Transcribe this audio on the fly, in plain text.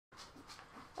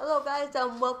Hello guys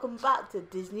and welcome back to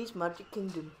Disney's Magic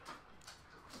Kingdom.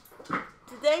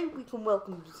 Today we can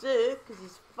welcome Zurg because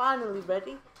he's finally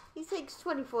ready. He takes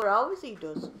 24 hours, he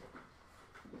does.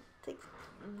 Takes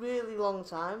a really long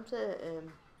time to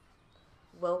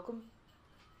welcome.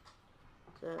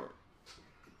 So,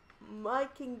 my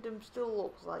kingdom still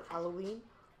looks like Halloween,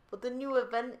 but the new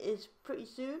event is pretty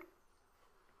soon.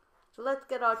 So let's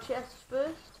get our chests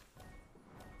first.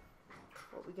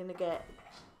 What we're gonna get?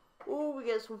 Oh, we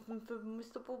get something for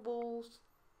Mr. Bubbles.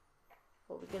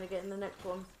 What are we gonna get in the next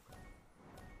one?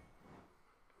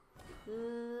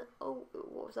 Oh,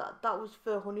 what was that? That was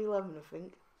for Honey Lemon, I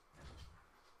think.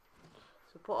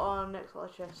 So put our next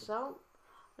lot of chests out.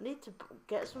 I need to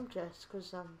get some chests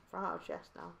because I'm out of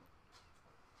chests now.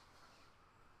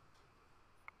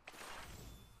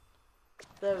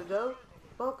 There we go.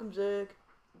 Welcome, Zurg.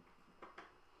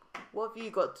 What have you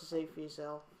got to say for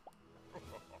yourself?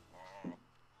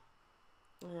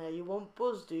 Yeah, you want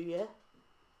Buzz, do you?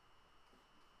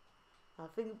 I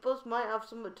think Buzz might have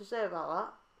something to say about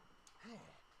that.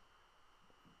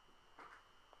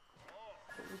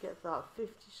 What we get for that?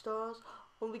 50 stars.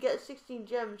 When we get 16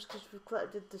 gems because we've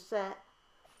collected the set.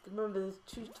 Remember, there's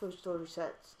 2 Toy Story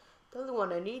sets. The only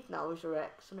one I need now is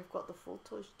Rex, and I've got the full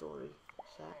Toy Story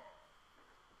set.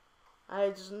 I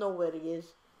just know where he is.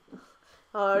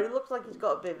 Oh, he looks like he's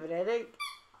got a bit of an headache.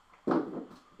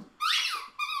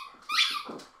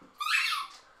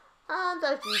 And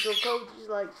as usual, Cody's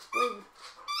like playing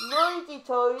noisy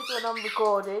toys when I'm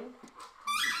recording.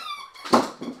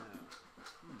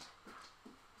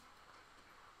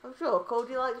 I'm sure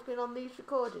Cody likes being on these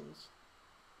recordings.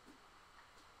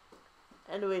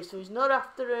 Anyway, so he's not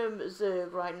after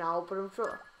Zurg right now, but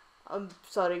I'm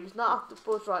sorry, he's not after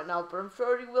Buzz right now, but I'm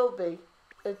sure he will be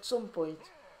at some point.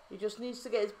 He just needs to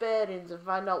get his bearings and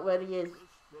find out where he is.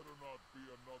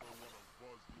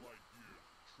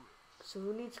 So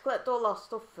we need to collect all our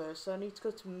stuff first, so I need to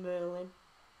go to Merlin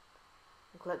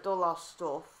and collect all our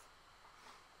stuff.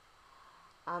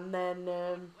 And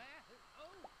then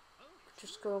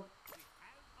just go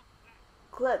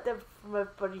collect them from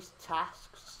everybody's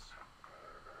tasks.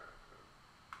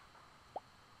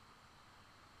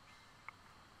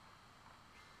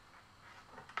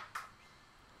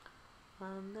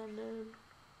 And then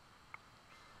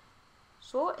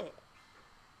sort it.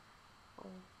 Oh.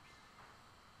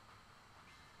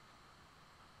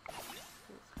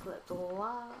 Let's collect all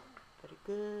that. Very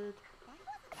good.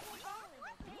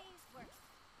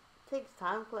 It takes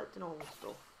time collecting all the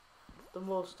stuff. The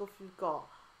more stuff you've got.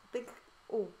 I think.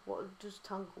 Oh, what just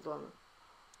tangled on her?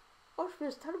 Oh, she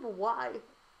feels terrible. Why?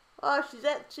 Oh, she's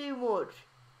ate too much.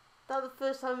 That's the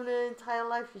first time in her entire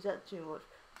life she's ate too much.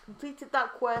 Completed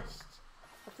that quest.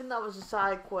 I think that was a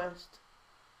side quest.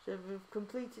 So we've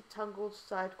completed Tangled's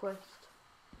side quest.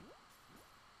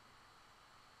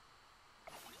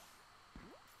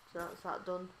 So that's that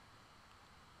done.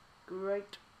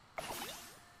 Great.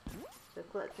 So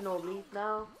collecting all these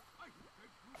now. I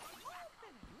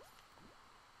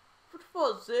would have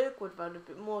thought Zurg would have had a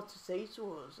bit more to say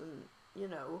to us, and you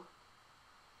know.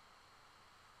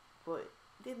 But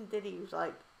he didn't, did he? He was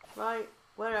like, right,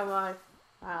 where am I?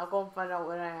 Right, I'll go and find out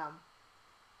where I am.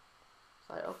 It's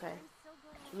like, okay.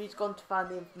 So he's gone to find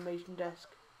the information desk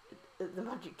at the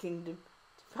Magic Kingdom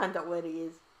to find out where he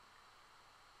is.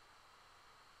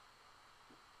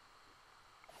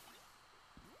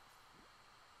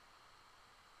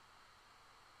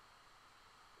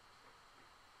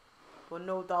 But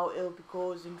no doubt he'll be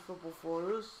causing trouble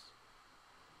for us.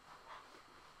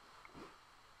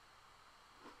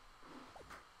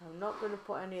 I'm not going to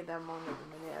put any of them on at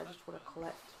the minute, I just want to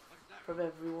collect from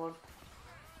everyone.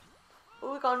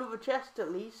 Oh, we got another chest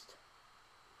at least.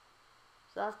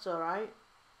 So that's alright.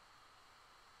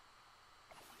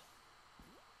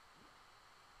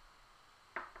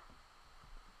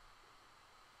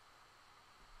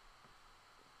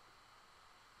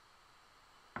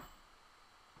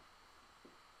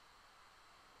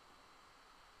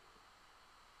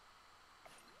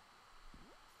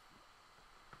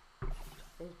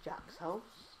 There's Jack's house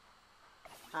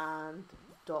and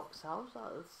Doc's house, that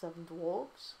are the 7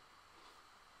 dwarves.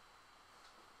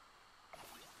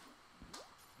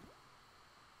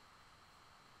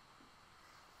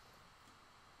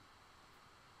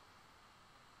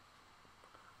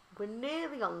 We're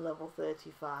nearly on level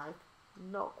 35,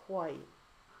 not quite,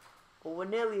 but we're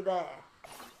nearly there.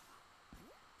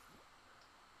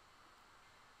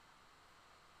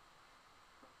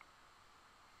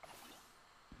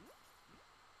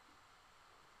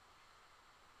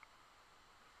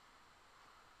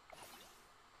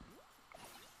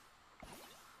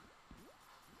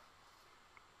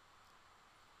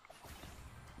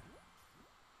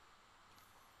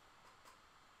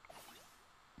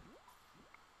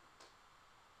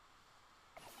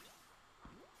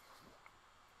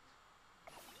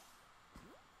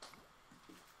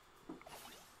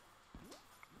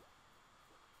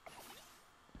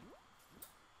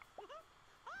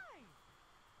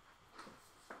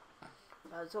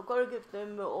 So I've got to give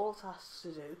them all tasks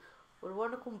to do. But I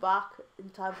want to come back in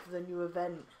time for the new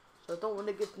event. So I don't want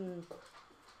to give them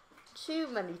too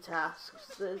many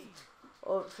tasks.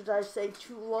 Or should I say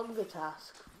too long a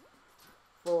task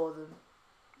for them.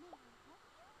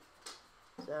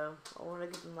 So I want to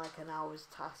give them like an hour's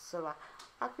task so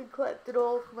I can collect it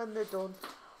all when they're done.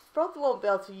 Probably won't be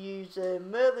able to use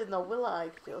Merlin though, will I?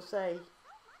 'Cause it'll say,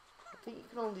 I think you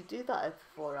can only do that every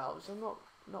 4 hours. I'm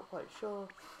not quite sure.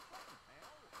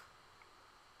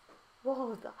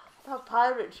 Whoa, that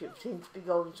pirate ship seems to be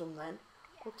going somewhere.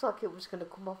 Looks like it was going to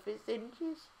come off its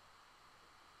hinges.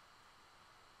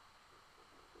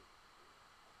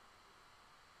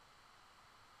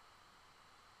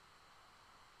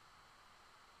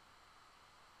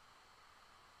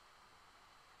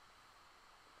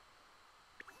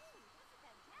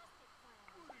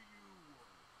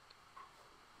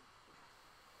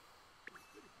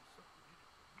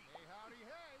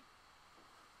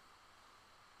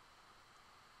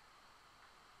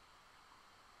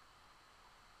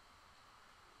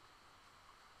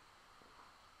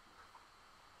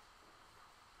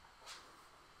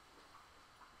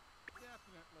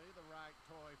 Definitely the right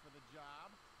toy for the job.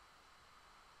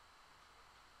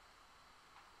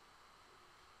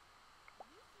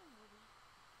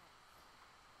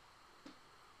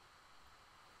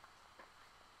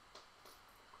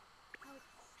 How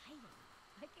exciting.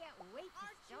 I can't wait to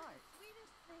start.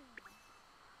 Sweetest thing.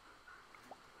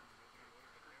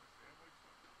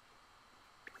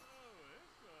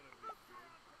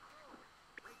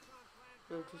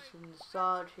 So just in the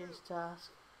start his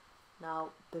task.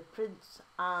 Now the prince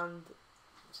and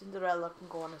Cinderella can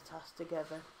go on a task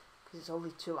together because it's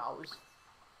only 2 hours.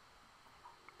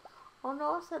 Oh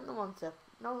no, I sent them on separate.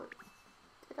 No,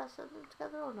 did I send them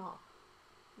together or not?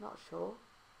 Not sure.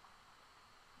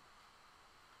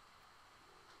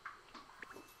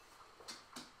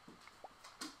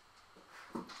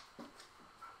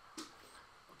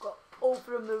 I've got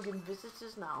over 1 million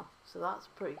visitors now, so that's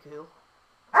pretty cool.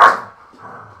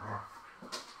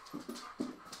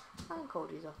 And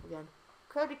Cody's off again.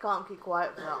 Cody can't keep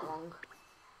quiet for that long.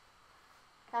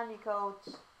 Can you,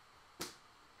 Codes?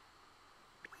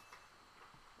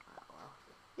 Well,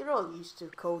 you're all used to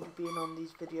Cody being on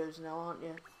these videos now, aren't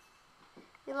you?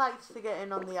 He likes to get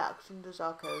in on the action, does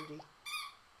our Cody?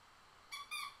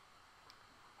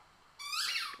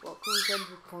 What can we send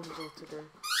Rapunzel to do?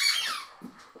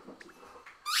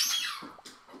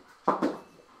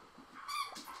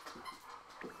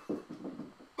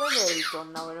 We're nearly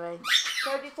done now anyway.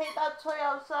 Cody, take that toy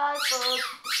outside, bud.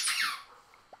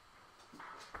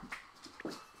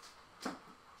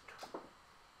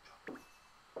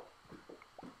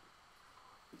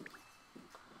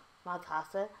 Mad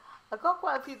Hatter. I got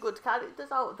quite a few good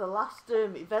characters out of the last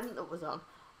event that was on.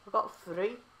 I got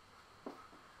 3. So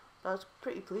I was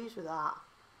pretty pleased with that.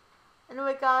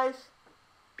 Anyway guys,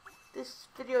 this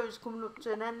video is coming up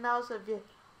to an end now, so if you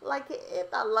like it, hit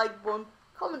that like button.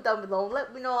 Comment down below and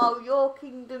let me know how your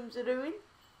kingdoms are doing.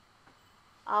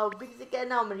 How big is it getting?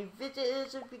 How many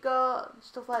visitors have you got? And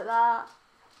stuff like that.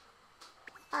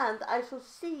 And I shall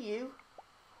see you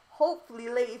hopefully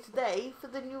later today for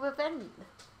the new event.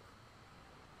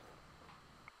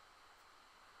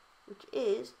 Which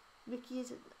is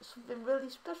Mickey's, something really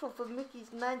special for Mickey's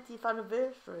 90th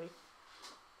anniversary.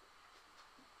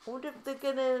 I wonder if they're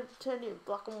going to turn it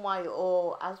black and white,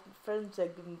 or as my friend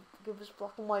said, give us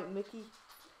black and white Mickey.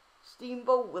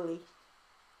 Steamboat Willie.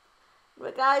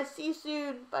 Right guys, see you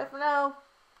soon. Bye for now.